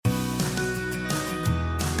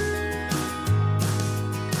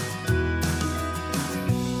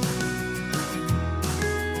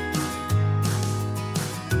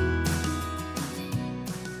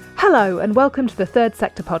Hello and welcome to the Third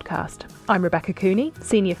Sector podcast. I'm Rebecca Cooney,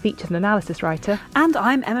 Senior Featured and Analysis Writer. And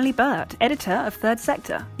I'm Emily Burt, Editor of Third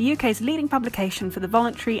Sector, the UK's leading publication for the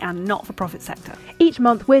voluntary and not-for-profit sector. Each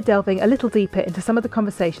month we're delving a little deeper into some of the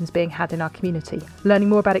conversations being had in our community, learning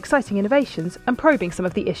more about exciting innovations and probing some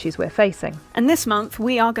of the issues we're facing. And this month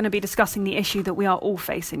we are going to be discussing the issue that we are all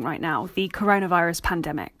facing right now, the coronavirus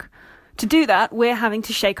pandemic. To do that, we're having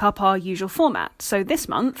to shake up our usual format. So this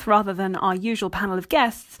month, rather than our usual panel of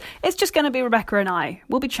guests, it's just going to be Rebecca and I.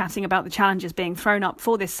 We'll be chatting about the challenges being thrown up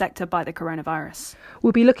for this sector by the coronavirus.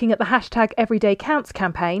 We'll be looking at the hashtag EveryDayCounts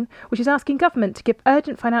campaign, which is asking government to give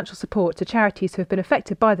urgent financial support to charities who have been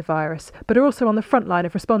affected by the virus, but are also on the front line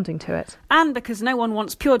of responding to it. And because no one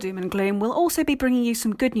wants pure doom and gloom, we'll also be bringing you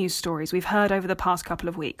some good news stories we've heard over the past couple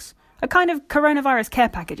of weeks. A kind of coronavirus care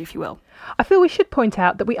package, if you will. I feel we should point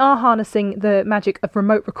out that we are harnessing the magic of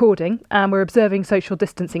remote recording and we're observing social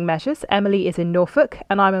distancing measures. Emily is in Norfolk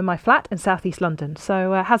and I'm in my flat in southeast London.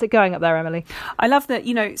 So how's it going up there, Emily? I love that,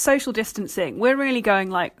 social distancing, we're really going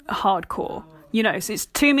like hardcore. So it's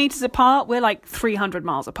 2 metres apart, we're like 300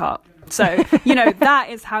 miles apart. So, that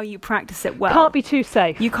is how you practice it well. Can't be too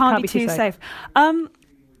safe. You can't be too safe.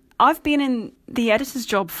 I've been in the editor's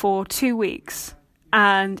job for 2 weeks.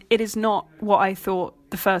 And it is not what I thought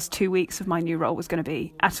the first 2 weeks of my new role was going to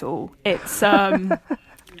be at all. It's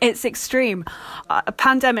it's extreme. A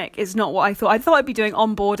pandemic is not what I thought. I thought I'd be doing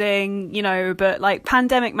onboarding, but like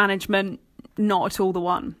pandemic management, not at all the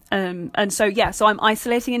one. So I'm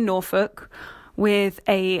isolating in Norfolk with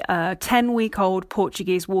a 10-week-old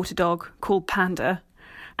Portuguese water dog called Panda.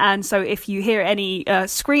 And so if you hear any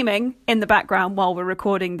screaming in the background while we're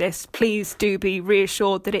recording this, please do be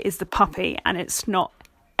reassured that it is the puppy and it's not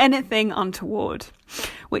anything untoward,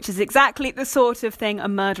 which is exactly the sort of thing a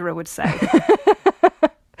murderer would say.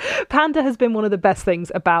 Panda has been one of the best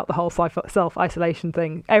things about the whole self-isolation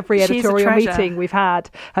thing. Every editorial meeting we've had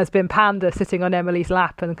has been Panda sitting on Emily's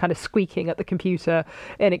lap and kind of squeaking at the computer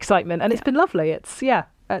in excitement. And it's been lovely.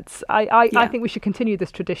 I think we should continue this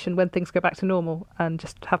tradition when things go back to normal and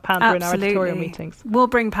just have Panda in our editorial meetings. We'll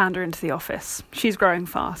bring Panda into the office. She's growing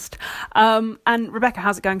fast. And Rebecca,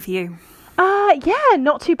 how's it going for you?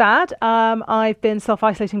 Not too bad. I've been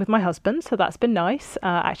self-isolating with my husband, so that's been nice.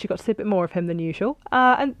 Actually got to see a bit more of him than usual.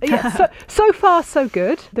 So far so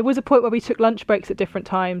good. There was a point where we took lunch breaks at different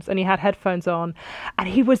times and he had headphones on and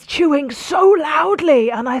he was chewing so loudly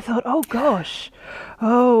and I thought, oh gosh,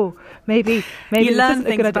 maybe you learn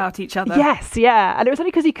things about each other. Yes, yeah. And it was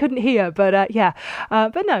only because he couldn't hear, but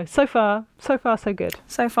no, so far so good.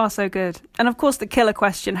 So far so good. And of course the killer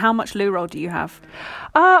question, how much loo roll do you have?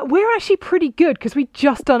 We're actually pretty good because we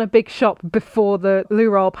just done a big shop before the loo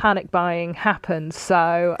roll panic buying happened.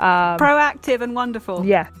 So proactive and wonderful.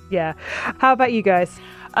 Yeah. How about you guys?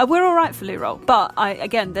 We're all right for loo roll, but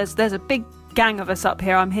there's a big gang of us up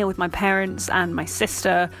here. I'm here with my parents and my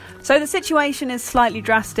sister. So the situation is slightly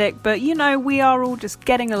drastic, but we are all just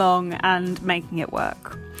getting along and making it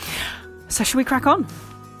work. So should we crack on?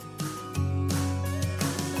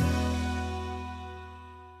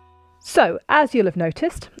 So, as you'll have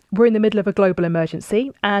noticed, we're in the middle of a global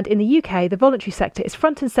emergency, and in the UK, the voluntary sector is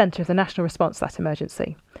front and centre of the national response to that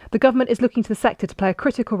emergency. The government is looking to the sector to play a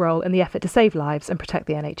critical role in the effort to save lives and protect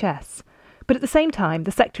the NHS. But at the same time,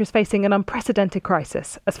 the sector is facing an unprecedented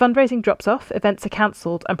crisis. As fundraising drops off, events are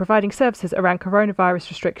cancelled, and providing services around coronavirus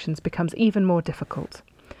restrictions becomes even more difficult.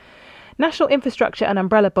 National infrastructure and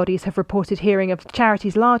umbrella bodies have reported hearing of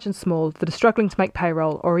charities large and small that are struggling to make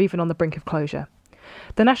payroll or even on the brink of closure.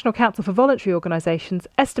 The National Council for Voluntary Organisations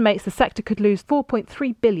estimates the sector could lose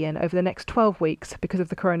 $4.3 billion over the next 12 weeks because of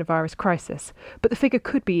the coronavirus crisis, but the figure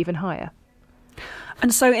could be even higher.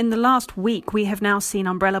 And so in the last week, we have now seen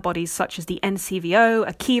umbrella bodies such as the NCVO,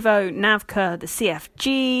 Akivo, NAVCA, the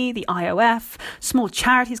CFG, the IOF, Small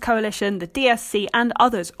Charities Coalition, the DSC and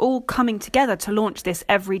others all coming together to launch this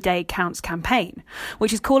Everyday Counts campaign,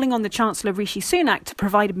 which is calling on the Chancellor Rishi Sunak to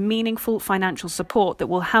provide meaningful financial support that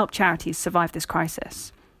will help charities survive this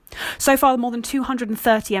crisis. So far, more than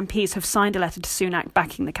 230 MPs have signed a letter to Sunak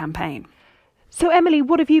backing the campaign. So, Emily,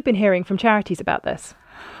 what have you been hearing from charities about this?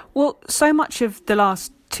 Well, so much of the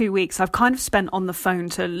last 2 weeks I've kind of spent on the phone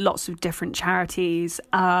to lots of different charities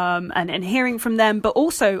and hearing from them. But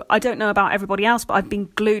also, I don't know about everybody else, but I've been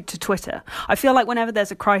glued to Twitter. I feel like whenever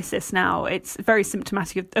there's a crisis now, it's very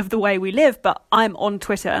symptomatic of the way we live. But I'm on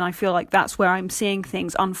Twitter and I feel like that's where I'm seeing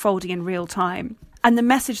things unfolding in real time. And the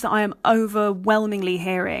message that I am overwhelmingly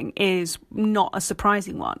hearing is not a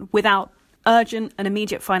surprising one. Without urgent and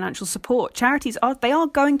immediate financial support. Charities are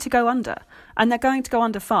going to go under, and they're going to go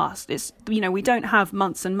under fast. We don't have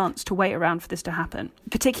months and months to wait around for this to happen.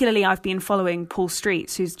 Particularly, I've been following Paul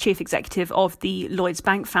Streets, who's chief executive of the Lloyds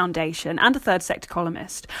Bank Foundation and a third sector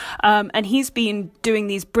columnist. And he's been doing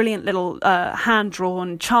these brilliant little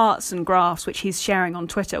hand-drawn charts and graphs, which he's sharing on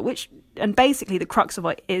Twitter, and basically the crux of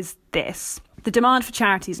it is this. The demand for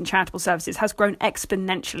charities and charitable services has grown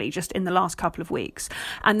exponentially just in the last couple of weeks,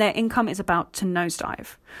 and their income is about to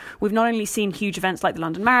nosedive. We've not only seen huge events like the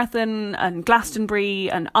London Marathon and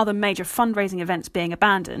Glastonbury and other major fundraising events being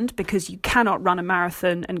abandoned because you cannot run a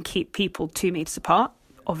marathon and keep people 2 meters apart,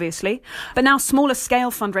 obviously. But now smaller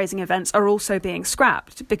scale fundraising events are also being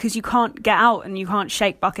scrapped because you can't get out and you can't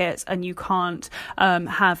shake buckets and you can't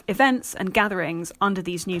have events and gatherings under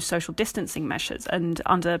these new social distancing measures and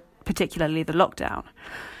under particularly the lockdown.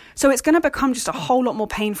 So it's going to become just a whole lot more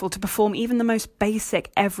painful to perform even the most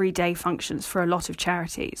basic everyday functions for a lot of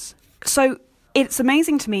charities. So it's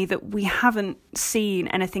amazing to me that we haven't seen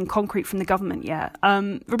anything concrete from the government yet.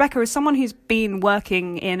 Rebecca, as someone who's been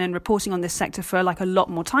working in and reporting on this sector for a lot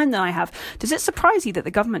more time than I have, does it surprise you that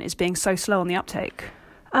the government is being so slow on the uptake?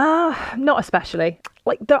 Not especially.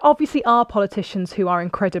 There obviously are politicians who are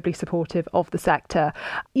incredibly supportive of the sector.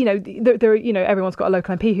 Everyone's got a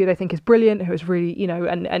local MP who they think is brilliant, who is really,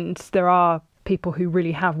 and there are people who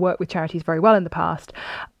really have worked with charities very well in the past.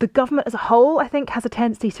 The government as a whole, I think, has a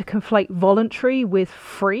tendency to conflate voluntary with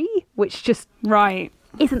free, which just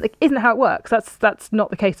isn't how it works. That's not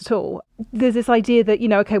the case at all. There's this idea that,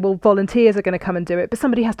 volunteers are going to come and do it, but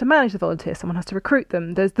somebody has to manage the volunteers, someone has to recruit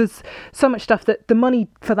them. There's so much stuff that the money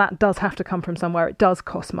for that does have to come from somewhere. It does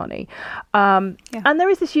cost money. And there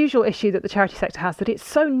is this usual issue that the charity sector has, that it's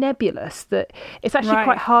so nebulous that it's actually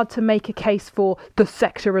quite hard to make a case for the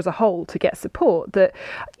sector as a whole to get support. That,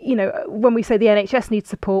 when we say the NHS needs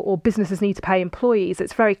support or businesses need to pay employees,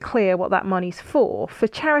 it's very clear what that money's for. For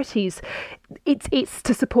charities, it's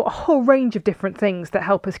to support a whole range of different things that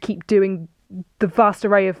help us keep doing the vast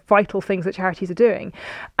array of vital things that charities are doing.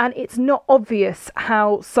 And it's not obvious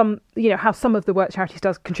how some of the work charities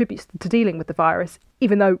does contributes to dealing with the virus,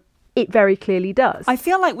 even though it very clearly does. I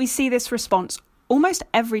feel like we see this response almost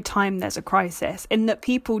every time there's a crisis, in that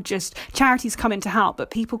charities come in to help,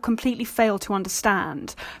 but people completely fail to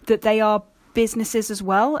understand that they are businesses as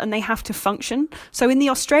well and they have to function. So in the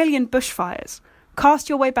Australian bushfires, cast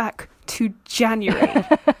your way back to January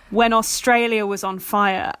when Australia was on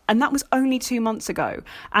fire, and that was only 2 months ago,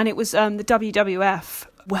 and it was the WWF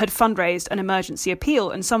had fundraised an emergency appeal,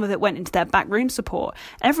 and some of it went into their backroom support.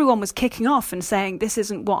 Everyone was kicking off and saying, this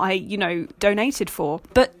isn't what I donated for,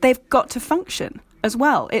 but they've got to function as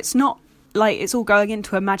well. It's not like it's all going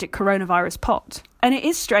into a magic coronavirus pot. And it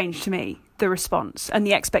is strange to me, the response and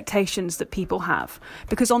the expectations that people have.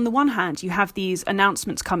 Because on the one hand, you have these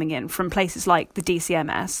announcements coming in from places like the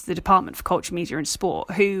DCMS, the Department for Culture, Media and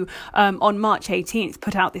Sport, who on March 18th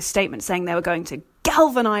put out this statement saying they were going to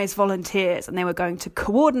galvanise volunteers and they were going to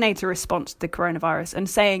coordinate a response to the coronavirus, and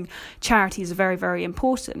saying charities are very, very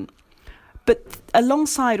important. But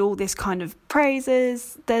alongside all this kind of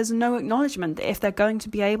praises, there's no acknowledgement that if they're going to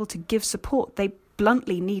be able to give support, they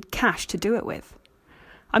bluntly need cash to do it with.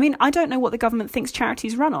 I mean, I don't know what the government thinks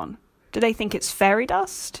charities run on. Do they think it's fairy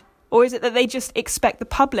dust? Or is it that they just expect the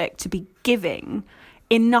public to be giving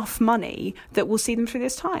enough money that will see them through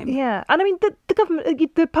this time? Yeah, and I mean, the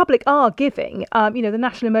government, the public are giving. The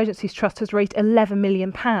National Emergencies Trust has raised £11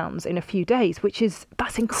 million in a few days,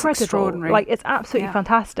 that's incredible. It's extraordinary. It's absolutely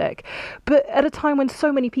fantastic. But at a time when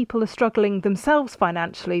so many people are struggling themselves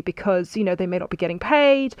financially because, they may not be getting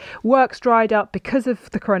paid, work's dried up because of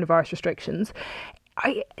the coronavirus restrictions,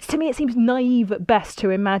 to me, it seems naive at best to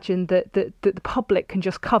imagine that the public can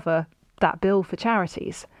just cover that bill for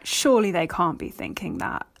charities. Surely they can't be thinking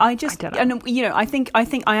that. I don't know. And I think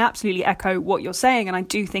I absolutely echo what you're saying, and I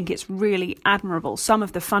do think it's really admirable, some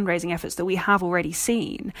of the fundraising efforts that we have already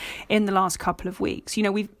seen in the last couple of weeks.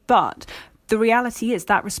 But the reality is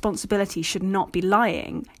that responsibility should not be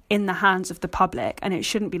lying in the hands of the public, and it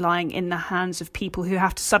shouldn't be lying in the hands of people who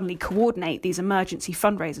have to suddenly coordinate these emergency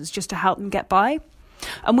fundraisers just to help them get by.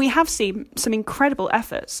 And we have seen some incredible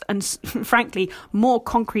efforts and, frankly, more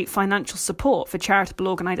concrete financial support for charitable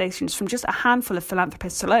organisations from just a handful of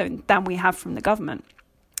philanthropists alone than we have from the government.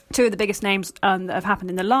 Two of the biggest names that have happened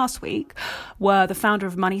in the last week were the founder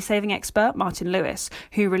of Money Saving Expert, Martin Lewis,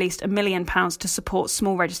 who released £1 million to support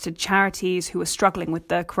small registered charities who are struggling with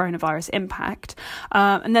the coronavirus impact.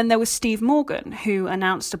 And then there was Steve Morgan, who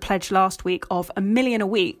announced a pledge last week of £1 million a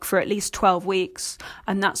week for at least 12 weeks.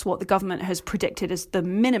 And that's what the government has predicted as the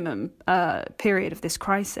minimum period of this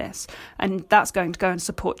crisis. And that's going to go and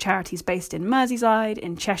support charities based in Merseyside,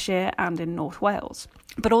 in Cheshire and in North Wales.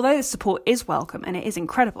 But although this support is welcome and it is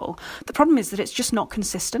incredible, the problem is that it's just not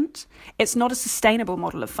consistent. It's not a sustainable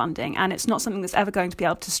model of funding, and it's not something that's ever going to be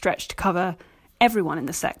able to stretch to cover everyone in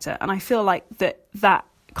the sector. And I feel like that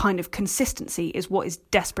kind of consistency is what is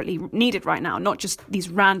desperately needed right now, not just these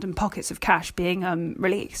random pockets of cash being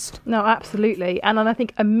released. No, absolutely. And I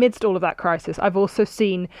think amidst all of that crisis, I've also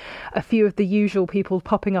seen a few of the usual people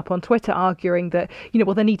popping up on Twitter arguing that,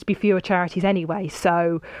 well, there need to be fewer charities anyway,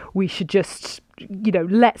 so we should just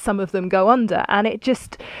let some of them go under. And it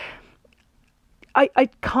just, I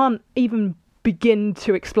can't even begin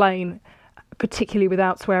to explain, particularly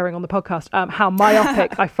without swearing on the podcast, how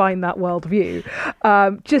myopic I find that worldview.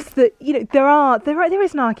 Just that, there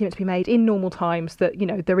is an argument to be made in normal times that,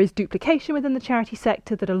 there is duplication within the charity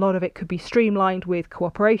sector, that a lot of it could be streamlined with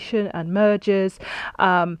cooperation and mergers,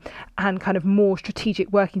 and kind of more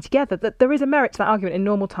strategic working together, that there is a merit to that argument in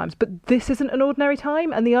normal times. But this isn't an ordinary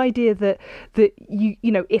time. And the idea that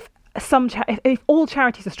if all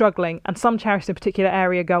charities are struggling and some charities in a particular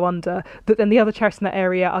area go under, that then the other charities in that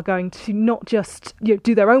area are going to not just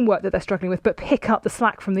do their own work that they're struggling with, but pick up the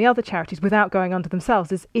slack from the other charities without going under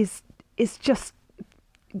themselves is just,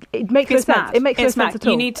 it makes no sense. It makes no sense at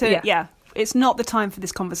all. You need to, it's not the time for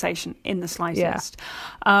this conversation in the slightest.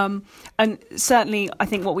 And certainly, I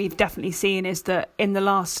think what we've definitely seen is that in the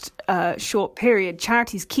last short period,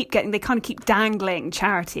 charities keep dangling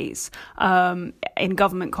charities in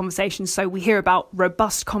government conversations. So we hear about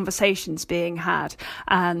robust conversations being had,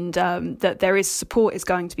 and that there is support is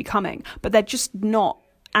going to be coming, but they're just not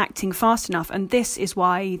acting fast enough. And this is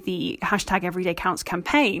why the #EveryDayCounts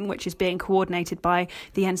campaign, which is being coordinated by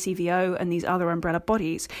the NCVO and these other umbrella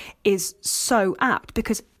bodies, is so apt,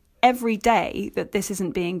 because every day that this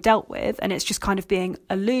isn't being dealt with and it's just kind of being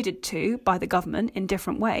alluded to by the government in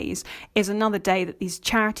different ways is another day that these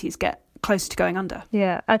charities get close to going under.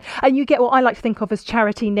 Yeah, and you get what I like to think of as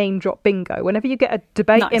charity name drop bingo. Whenever you get a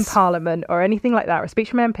debate in Parliament or anything like that, or a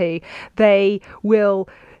speech from MP, they will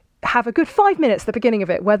have a good 5 minutes at the beginning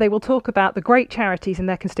of it where they will talk about the great charities in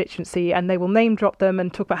their constituency, and they will name drop them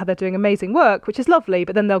and talk about how they're doing amazing work, which is lovely,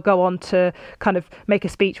 but then they'll go on to kind of make a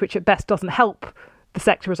speech which at best doesn't help the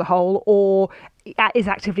sector as a whole, or is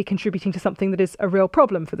actively contributing to something that is a real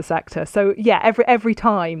problem for the sector. So every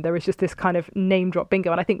time there is just this kind of name drop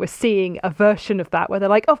bingo, and I think we're seeing a version of that where they're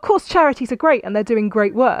like, of course charities are great and they're doing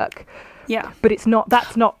great work. Yeah. But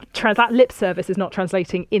that lip service is not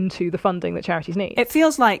translating into the funding that charities need. It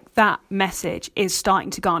feels like that message is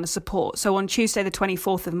starting to garner support. So on Tuesday, the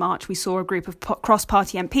 24th of March, we saw a group of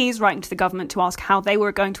cross-party MPs writing to the government to ask how they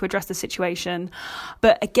were going to address the situation.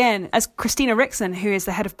 But again, as Christina Rixon, who is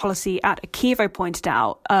the head of policy at Akivo, pointed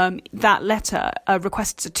out, that letter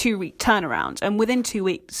requests a 2-week turnaround. And within 2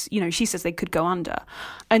 weeks, she says they could go under.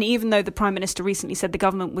 And even though the Prime Minister recently said the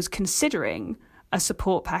government was considering a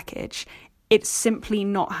support package, it's simply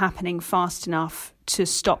not happening fast enough to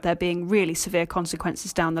stop there being really severe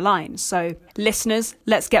consequences down the line. So listeners,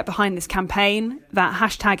 let's get behind this campaign, that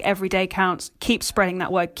 #EveryDayCounts, keep spreading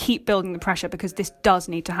that word, keep building the pressure, because this does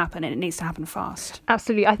need to happen and it needs to happen fast.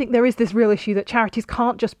 Absolutely. I think there is this real issue that charities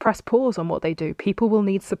can't just press pause on what they do. People will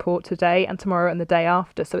need support today and tomorrow and the day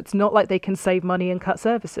after. So it's not like they can save money and cut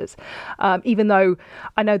services. Even though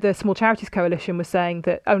I know the Small Charities Coalition was saying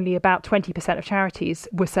that only about 20% of charities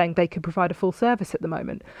were saying they could provide a full service at the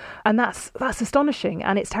moment. And that's astonishing.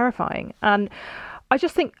 And it's terrifying. And I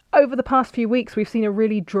just think over the past few weeks, we've seen a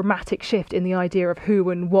really dramatic shift in the idea of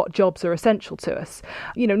who and what jobs are essential to us.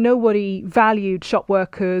 Nobody valued shop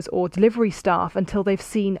workers or delivery staff until they've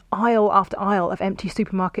seen aisle after aisle of empty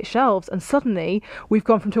supermarket shelves. And suddenly we've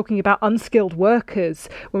gone from talking about unskilled workers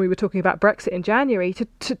when we were talking about Brexit in January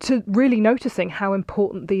to really noticing how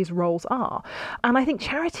important these roles are. And I think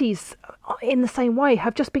charities, in the same way,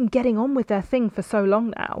 have just been getting on with their thing for so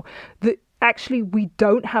long now that actually we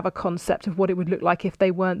don't have a concept of what it would look like if they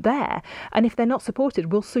weren't there. And if they're not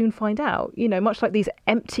supported, we'll soon find out. Much like these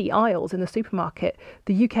empty aisles in the supermarket,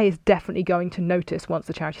 the UK is definitely going to notice once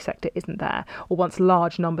the charity sector isn't there, or once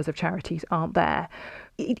large numbers of charities aren't there.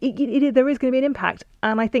 There is going to be an impact.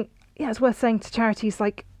 And I think it's worth saying to charities,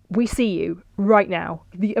 like, we see you right now.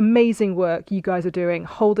 The amazing work you guys are doing,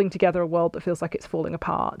 holding together a world that feels like it's falling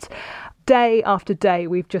apart. Day after day,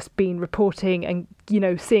 we've just been reporting and,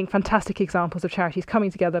 seeing fantastic examples of charities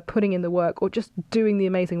coming together, putting in the work, or just doing the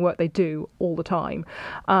amazing work they do all the time.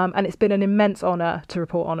 And it's been an immense honour to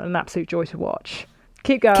report on and an absolute joy to watch.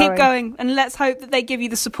 Keep going. Keep going. And let's hope that they give you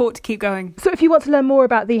the support to keep going. So if you want to learn more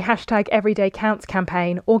about the hashtag EveryDayCounts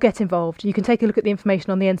campaign or get involved, you can take a look at the information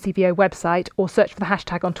on the NCVO website or search for the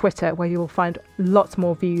hashtag on Twitter, where you will find lots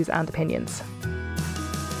more views and opinions.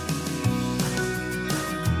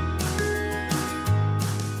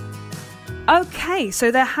 Okay, so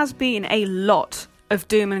there has been a lot of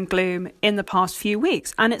doom and gloom in the past few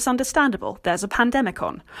weeks, and it's understandable. There's a pandemic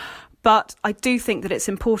on. But I do think that it's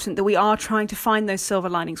important that we are trying to find those silver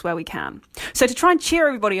linings where we can. So to try and cheer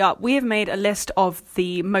everybody up, we have made a list of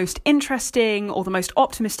the most interesting or the most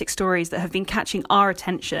optimistic stories that have been catching our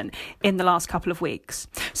attention in the last couple of weeks.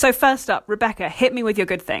 So first up, Rebecca, hit me with your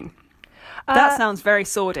good thing. That sounds very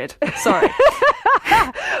sordid. Sorry.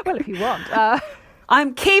 Well, if you want.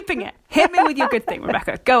 I'm keeping it. Hit me with your good thing,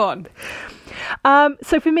 Rebecca. Go on.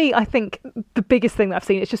 So for me, I think the biggest thing that I've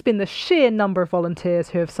seen, it's just been the sheer number of volunteers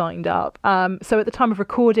who have signed up. So at the time of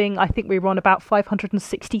recording, I think we were on about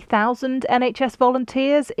 560,000 NHS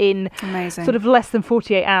volunteers in Amazing. Sort of less than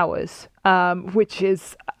 48 hours, which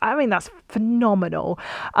is, that's phenomenal.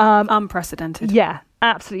 Unprecedented. Yeah.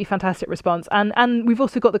 Absolutely fantastic response. And we've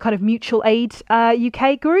also got the kind of mutual aid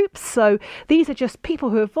UK groups. So these are just people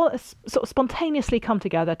who have sort of spontaneously come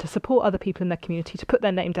together to support other people in their community, to put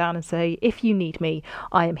their name down and say, if you need me,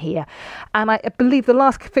 I am here. And I believe the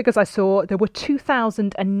last figures I saw, there were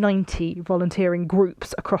 2,090 volunteering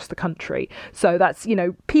groups across the country. So that's,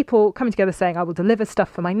 people coming together saying, I will deliver stuff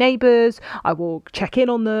for my neighbours, I will check in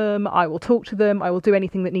on them, I will talk to them, I will do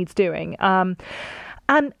anything that needs doing. And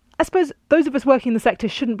I suppose those of us working in the sector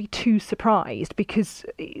shouldn't be too surprised, because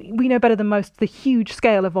we know better than most the huge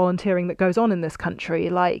scale of volunteering that goes on in this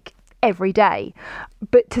country, like every day.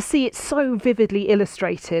 But to see it so vividly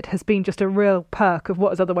illustrated has been just a real perk of what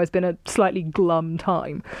has otherwise been a slightly glum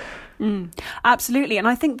time. Absolutely. And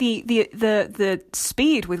I think the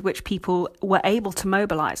speed with which people were able to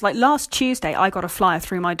mobilise, like last Tuesday, I got a flyer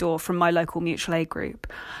through my door from my local mutual aid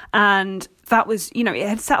group. And that was, it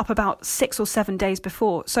had set up about 6 or 7 days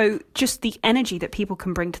before. So just the energy that people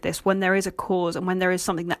can bring to this when there is a cause and when there is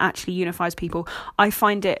something that actually unifies people, I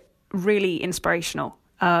find it really inspirational.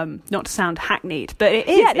 Not to sound hackneyed, but it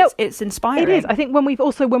is. Yeah, it's inspiring. It is. I think when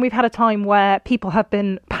we've had a time where people have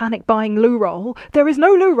been panic buying loo roll, there is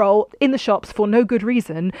no loo roll in the shops for no good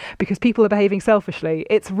reason, because people are behaving selfishly.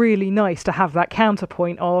 It's really nice to have that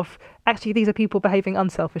counterpoint of, actually, these are people behaving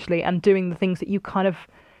unselfishly and doing the things that you kind of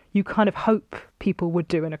hope people would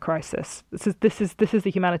do in a crisis. This is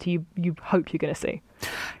the humanity you hope you're going to see.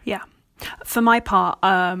 Yeah. For my part,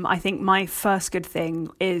 I think my first good thing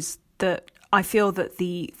is that I feel that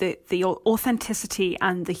the authenticity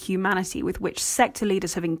and the humanity with which sector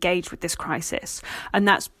leaders have engaged with this crisis, and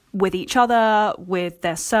that's with each other, with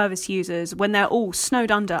their service users, when they're all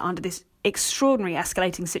snowed under this extraordinary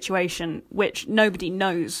escalating situation, which nobody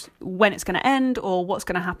knows when it's going to end or what's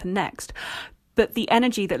going to happen next. But the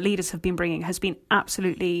energy that leaders have been bringing has been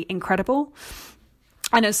absolutely incredible.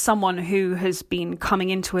 And as someone who has been coming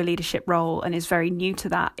into a leadership role and is very new to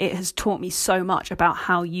that, it has taught me so much about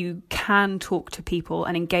how you can talk to people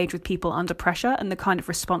and engage with people under pressure and the kind of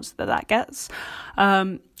response that gets.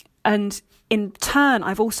 And in turn,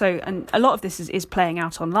 I've also, and a lot of this is playing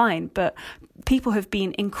out online, but people have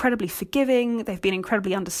been incredibly forgiving. They've been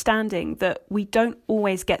incredibly understanding that we don't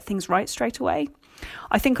always get things right straight away.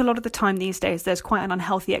 I think a lot of the time these days there's quite an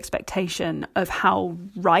unhealthy expectation of how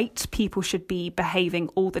right people should be behaving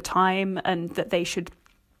all the time, and that they should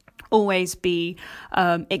always be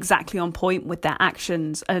exactly on point with their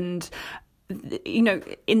actions. And,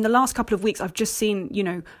 in the last couple of weeks, I've just seen,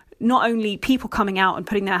 not only people coming out and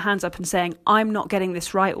putting their hands up and saying, I'm not getting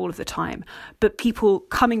this right all of the time, but people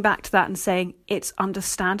coming back to that and saying, it's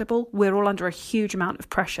understandable. We're all under a huge amount of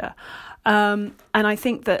pressure. And I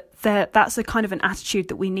think that's a kind of an attitude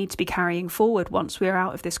that we need to be carrying forward once we're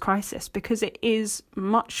out of this crisis, because it is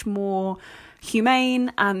much more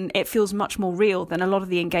humane and it feels much more real than a lot of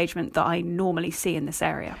the engagement that I normally see in this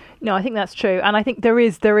area. No, I think that's true. And I think there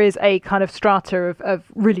is a kind of strata of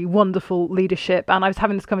really wonderful leadership. And I was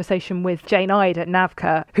having this conversation with Jane Ide at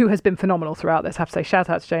NAVCA, who has been phenomenal throughout this. I have to say,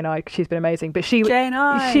 shout out to Jane Ide, she's been amazing. But she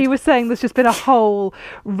was saying there's just been a whole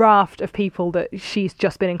raft of people that she's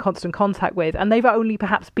just been in constant contact with. And they've only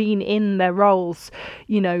perhaps been in their roles,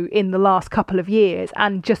 in the last couple of years.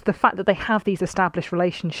 And just the fact that they have these established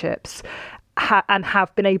relationships and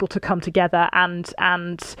have been able to come together and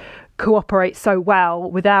cooperate so well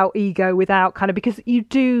without ego, without kind of, because you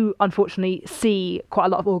do unfortunately see quite a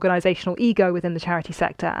lot of organisational ego within the charity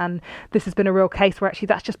sector, and this has been a real case where actually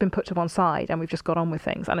that's just been put to one side and we've just got on with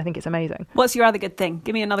things, and I think it's amazing. What's your other good thing?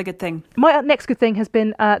 Give me another good thing. My next good thing has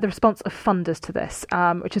been the response of funders to this,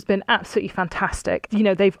 which has been absolutely fantastic. You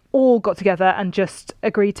know, they've all got together and just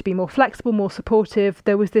agreed to be more flexible, more supportive.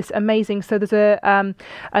 There was this amazing, so there's an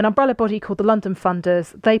umbrella body called the London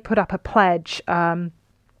Funders. They put up a pledge,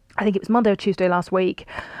 I think it was Monday or Tuesday last week.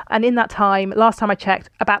 And in that time, last time I checked,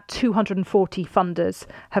 about 240 funders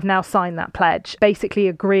have now signed that pledge, basically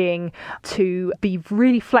agreeing to be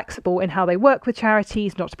really flexible in how they work with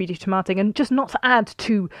charities, not to be too demanding, and just not to add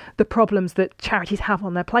to the problems that charities have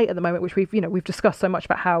on their plate at the moment, which we've discussed so much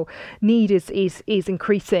about how need is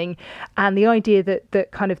increasing. And the idea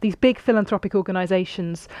that kind of these big philanthropic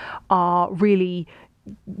organisations are really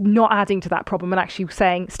not adding to that problem and actually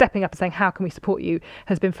stepping up and saying, how can we support you,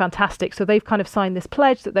 has been fantastic. So they've kind of signed this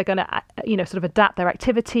pledge that they're going to, sort of adapt their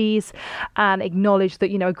activities and acknowledge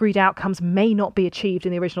that, agreed outcomes may not be achieved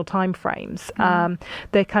in the original timeframes.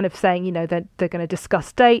 They're kind of saying, they're going to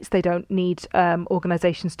discuss dates. They don't need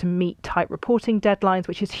organisations to meet tight reporting deadlines,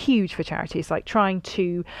 which is huge for charities. Like trying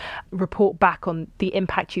to report back on the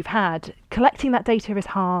impact you've had. Collecting that data is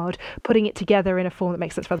hard. Putting it together in a form that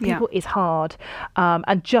makes sense for other people is hard.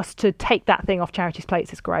 And just to take that thing off charities'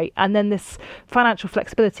 plates is great. And then this financial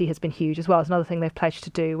flexibility has been huge as well. It's another thing they've pledged to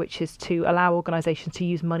do, which is to allow organisations to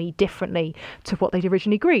use money differently to what they'd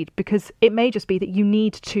originally agreed, because it may just be that you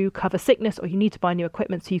need to cover sickness or you need to buy new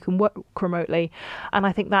equipment so you can work remotely. And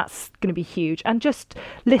I think that's going to be huge. And just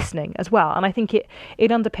listening as well. And I think it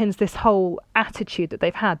underpins this whole attitude that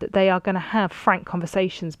they've had, that they are going to have frank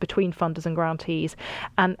conversations between funders and grantees,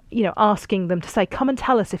 and asking them to say, come and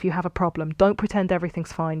tell us if you have a problem. Don't pretend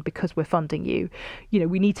everything's fine because we're funding you.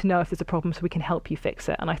 We need to know if there's a problem so we can help you fix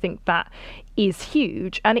it. And I think that is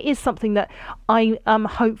huge, and it is something that I am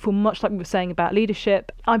hopeful, much like we were saying about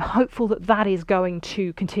leadership, I'm hopeful that is going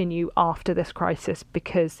to continue after this crisis,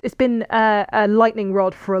 because it's been a lightning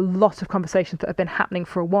rod for a lot of conversations that have been happening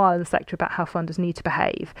for a while in the sector about how funders need to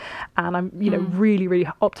behave. And I'm really, really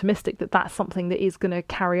optimistic that that's something that is going to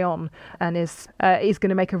carry on and is going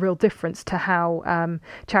to make a real difference to how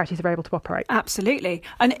charities are able to operate. Absolutely.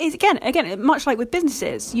 And it's, again, much like with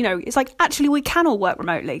businesses, it's like, actually, we can all work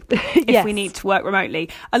remotely if we need to work remotely.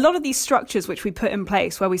 A lot of these structures which we put in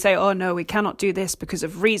place where we say, oh, no, we cannot do this because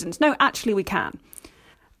of reasons. No, actually, we can.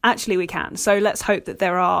 Actually, we can. So let's hope that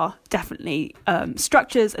there are definitely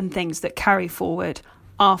structures and things that carry forward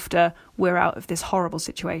after we're out of this horrible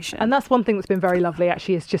situation. And that's one thing that's been very lovely,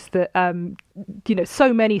 actually, is just that,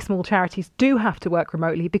 so many small charities do have to work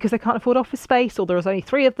remotely because they can't afford office space, or there's only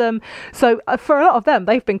 3 of them. So for a lot of them,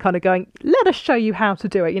 they've been kind of going, let us show you how to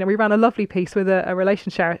do it. We ran a lovely piece with a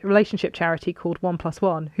relationship charity called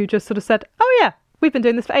 1+1, who just sort of said, oh yeah, we've been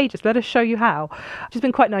doing this for ages. Let us show you how. Which has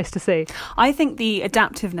been quite nice to see. I think the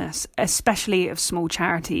adaptiveness, especially of small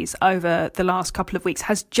charities over the last couple of weeks,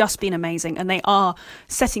 has just been amazing. And they are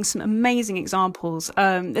setting some amazing examples.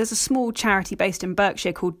 There's a small charity based in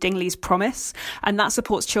Berkshire called Dingley's Promise, and that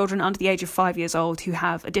supports children under the age of 5 years old who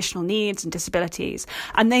have additional needs and disabilities.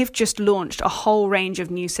 And they've just launched a whole range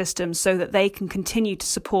of new systems so that they can continue to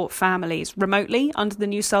support families remotely under the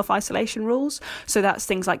new self-isolation rules. So that's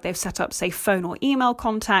things like they've set up, say, phone or email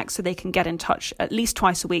contacts so they can get in touch at least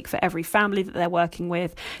twice a week for every family that they're working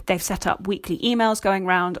with. They've set up weekly emails going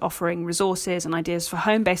around offering resources and ideas for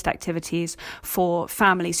home-based activities for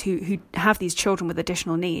families who have these children with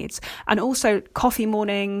additional needs. And also coffee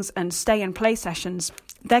mornings and stay and play sessions.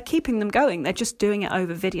 They're keeping them going. They're just doing it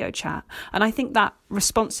over video chat. And I think that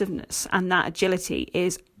responsiveness and that agility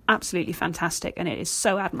is absolutely fantastic, and it is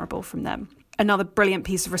so admirable from them. Another brilliant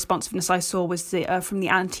piece of responsiveness I saw was from the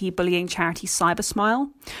anti-bullying charity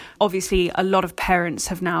Cybersmile. Obviously, a lot of parents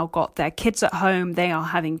have now got their kids at home. They are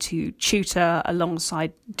having to tutor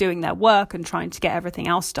alongside doing their work and trying to get everything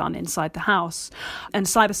else done inside the house. And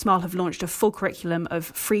Cybersmile have launched a full curriculum of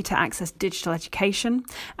free-to-access digital education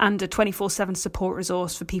and a 24/7 support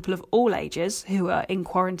resource for people of all ages who are in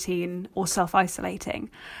quarantine or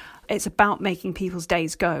self-isolating. It's about making people's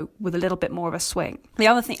days go with a little bit more of a swing. The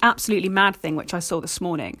other thing, absolutely mad thing, which I saw this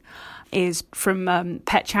morning, is from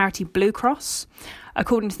pet charity Blue Cross.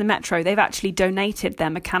 According to the Metro, they've actually donated their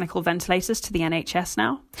mechanical ventilators to the NHS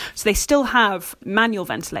now. So they still have manual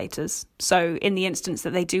ventilators. So in the instance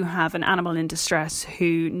that they do have an animal in distress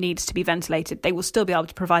who needs to be ventilated, they will still be able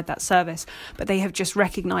to provide that service. But they have just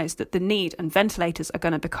recognised that the need, and ventilators are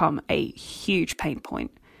going to become a huge pain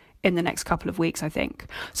point in the next couple of weeks, I think.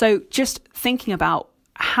 So just thinking about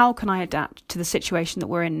how can I adapt to the situation that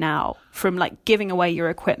we're in now, from like giving away your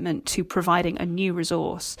equipment to providing a new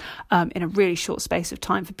resource in a really short space of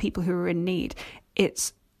time for people who are in need.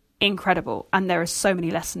 It's incredible, and there are so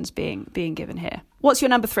many lessons being given here. What's your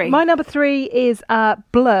number 3? My number 3 is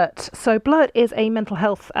Blurt. So Blurt is a mental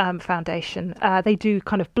health foundation. They do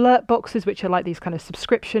kind of Blurt boxes, which are like these kind of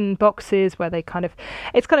subscription boxes where they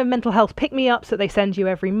it's kind of mental health pick-me-ups that they send you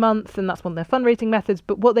every month, and that's one of their fundraising methods.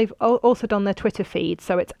 But what they've also done their Twitter feed,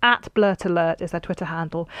 so it's at Blurt Alert is their Twitter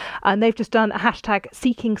handle, and they've just done a hashtag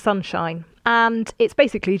Seeking Sunshine, and it's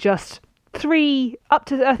basically just 3 up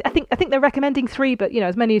to I think they're recommending 3, but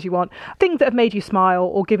as many as you want, things that have made you smile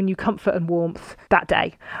or given you comfort and warmth that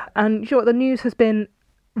day. And you know what, the news has been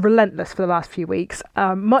relentless for the last few weeks.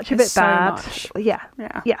 Much of it bad. Yeah,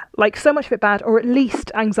 like so much of it bad, or at least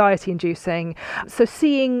anxiety inducing. So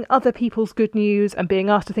seeing other people's good news and being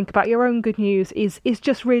asked to think about your own good news is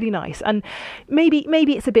just really nice. And maybe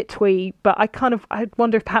it's a bit twee, but I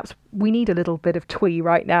wonder if perhaps we need a little bit of twee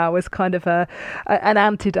right now as kind of an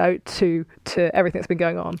antidote to everything that's been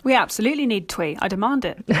going on. We absolutely need twee. I demand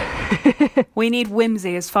it. We need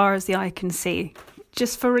whimsy as far as the eye can see.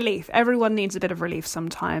 Just for relief. Everyone needs a bit of relief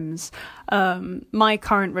sometimes. My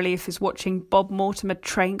current relief is watching Bob Mortimer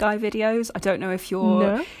Train Guy videos. I don't know if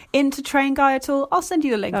you're into Train Guy at all. I'll send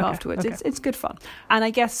you the link afterwards. Okay. It's good fun. And I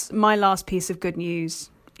guess my last piece of good news,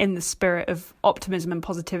 in the spirit of optimism and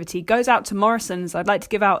positivity, goes out to Morrison's. I'd like to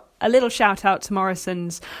give out a little shout out to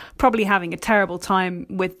Morrison's, probably having a terrible time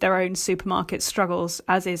with their own supermarket struggles,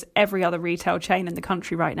 as is every other retail chain in the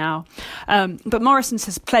country right now. But Morrison's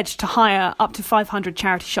has pledged to hire up to 500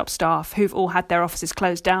 charity shop staff who've all had their offices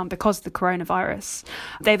closed down because of the coronavirus.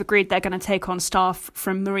 They've agreed they're going to take on staff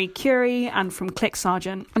from Marie Curie and from Click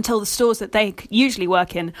Sergeant until the stores that they usually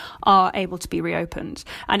work in are able to be reopened.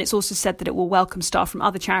 And it's also said that it will welcome staff from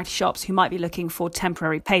other charity shops who might be looking for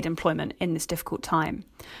temporary paid employment in this difficult time.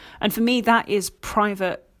 And for me, that is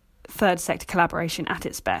private third sector collaboration at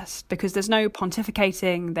its best, because there's no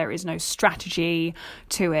pontificating, there is no strategy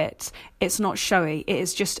to it. It's not showy. It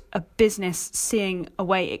is just a business seeing a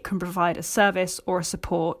way it can provide a service or a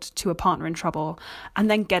support to a partner in trouble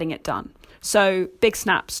and then getting it done. So big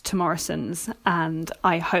snaps to Morrison's, and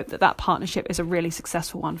I hope that partnership is a really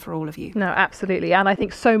successful one for all of you. No, absolutely. And I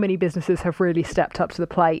think so many businesses have really stepped up to the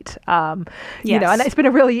plate. You know, and it's been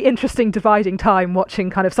a really interesting dividing time watching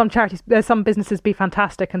kind of some charities, some businesses be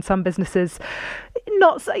fantastic and some businesses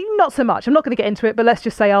not so much. I'm not going to get into it, but let's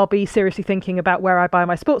just say I'll be seriously thinking about where I buy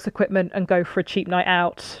my sports equipment and go for a cheap night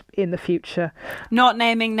out in the future. Not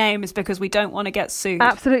naming names because we don't want to get sued.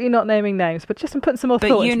 Absolutely not naming names, but just putting some more thought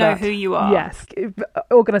into that. But you know who you are. Yes.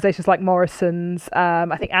 Organisations like Morrison's,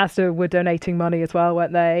 I think Asda were donating money as well,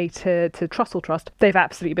 weren't they, to Trussell Trust. They've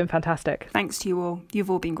absolutely been fantastic. Thanks to you all. You've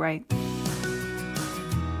all been great.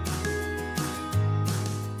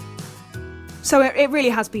 So it really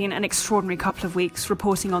has been an extraordinary couple of weeks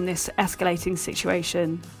reporting on this escalating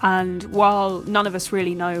situation. And while none of us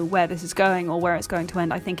really know where this is going or where it's going to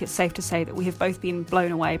end, I think it's safe to say that we have both been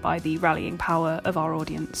blown away by the rallying power of our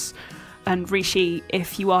audience. And Rishi,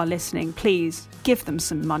 if you are listening, please give them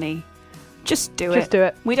some money. Just do it. Just do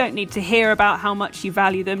it. We don't need to hear about how much you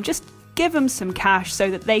value them. Just give them some cash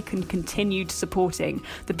so that they can continue supporting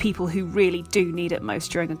the people who really do need it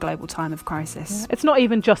most during a global time of crisis. Yeah. It's not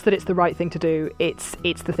even just that it's the right thing to do, it's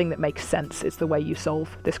the thing that makes sense. It's the way you solve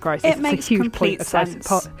this crisis. It makes complete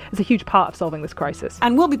sense. It's a huge part of solving this crisis.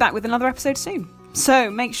 And we'll be back with another episode soon.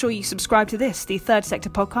 So make sure you subscribe to this, the Third Sector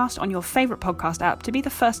podcast, on your favourite podcast app to be the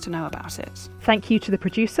first to know about it. Thank you to the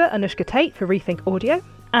producer, Anushka Tate, for Rethink Audio,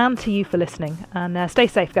 and to you for listening. And stay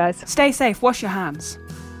safe, guys. Stay safe. Wash your hands.